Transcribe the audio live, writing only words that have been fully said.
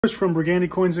From Brigandi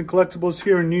Coins and Collectibles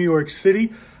here in New York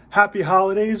City. Happy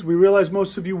holidays. We realize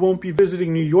most of you won't be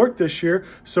visiting New York this year,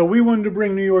 so we wanted to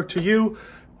bring New York to you.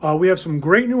 We have some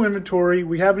great new inventory.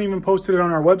 We haven't even posted it on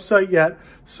our website yet,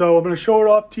 so I'm going to show it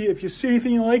off to you. If you see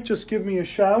anything you like, just give me a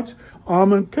shout.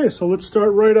 Okay, so let's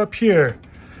start right up here.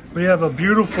 We have a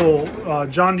beautiful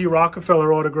John D.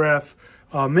 Rockefeller autograph,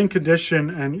 mint condition,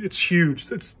 and it's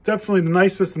huge. It's definitely the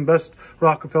nicest and best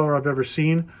Rockefeller I've ever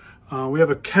seen. We have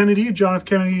a Kennedy, John F.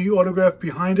 Kennedy autograph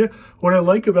behind it. What I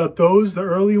like about those, the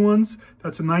early ones,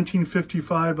 that's a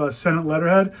 1955 Senate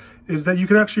letterhead, is that you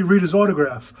can actually read his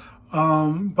autograph.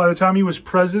 By the time he was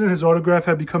president, his autograph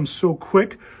had become so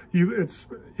quick,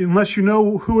 unless you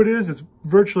know who it is, it's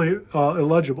virtually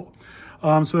illegible.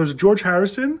 So there's George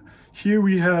Harrison. Here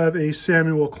we have a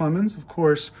Samuel Clemens, of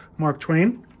course, Mark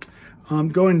Twain.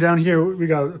 Going down here, we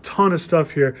got a ton of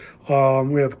stuff here.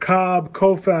 We have Cobb,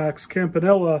 Koufax,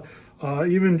 Campanella,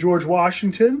 even George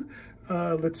Washington.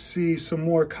 Let's see, some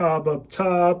more Cobb up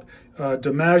top.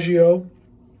 DiMaggio,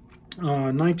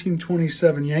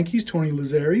 1927 Yankees, Tony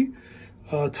Lazzeri.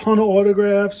 A ton of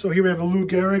autographs. So here we have a Lou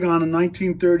Gehrig on a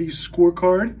 1930s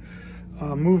scorecard.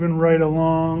 Moving right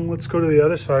along, let's go to the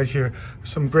other side here.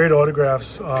 Some great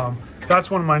autographs. That's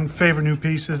one of my favorite new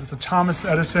pieces. It's a Thomas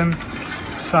Edison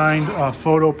signed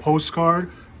photo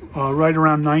postcard right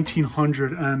around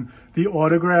 1900, and the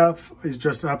autograph is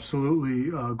just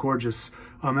absolutely gorgeous.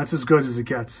 That's as good as it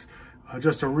gets.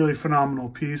 Just a really phenomenal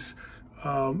piece.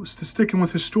 Sticking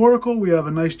with historical, we have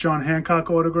a nice John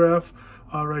Hancock autograph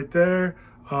right there.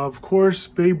 Of course,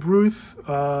 Babe Ruth,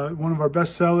 one of our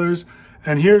best sellers.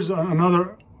 And here's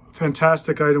another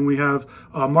fantastic item we have,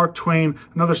 Mark Twain,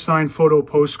 another signed photo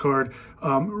postcard.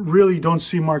 Really don't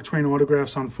see Mark Twain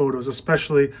autographs on photos,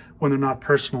 especially when they're not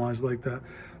personalized like that.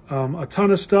 A ton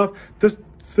of stuff.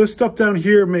 This stuff down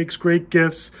here makes great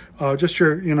gifts. Just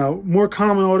your, more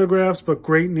common autographs, but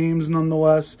great names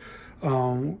nonetheless.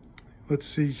 Let's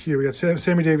see here. We got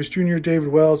Sammy Davis Jr., David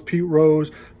Wells, Pete Rose,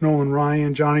 Nolan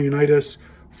Ryan, Johnny Unitas,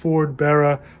 Ford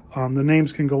Berra. The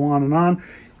names can go on and on.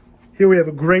 Here we have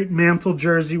a great Mantle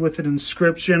jersey with an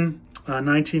inscription,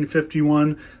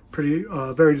 1951,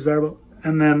 very desirable.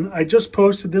 And then I just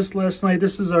posted this last night.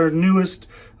 This is our newest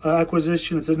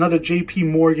acquisition. It's another J.P.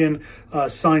 Morgan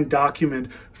signed document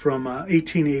from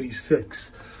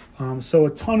 1886. So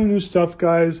a ton of new stuff,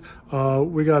 guys.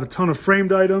 We got a ton of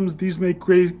framed items. These make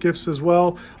great gifts as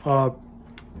well.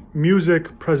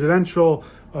 Music, presidential,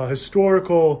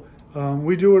 historical.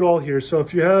 We do it all here. So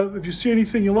if you see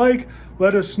anything you like,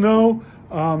 let us know.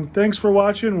 Thanks for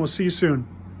watching. We'll see you soon.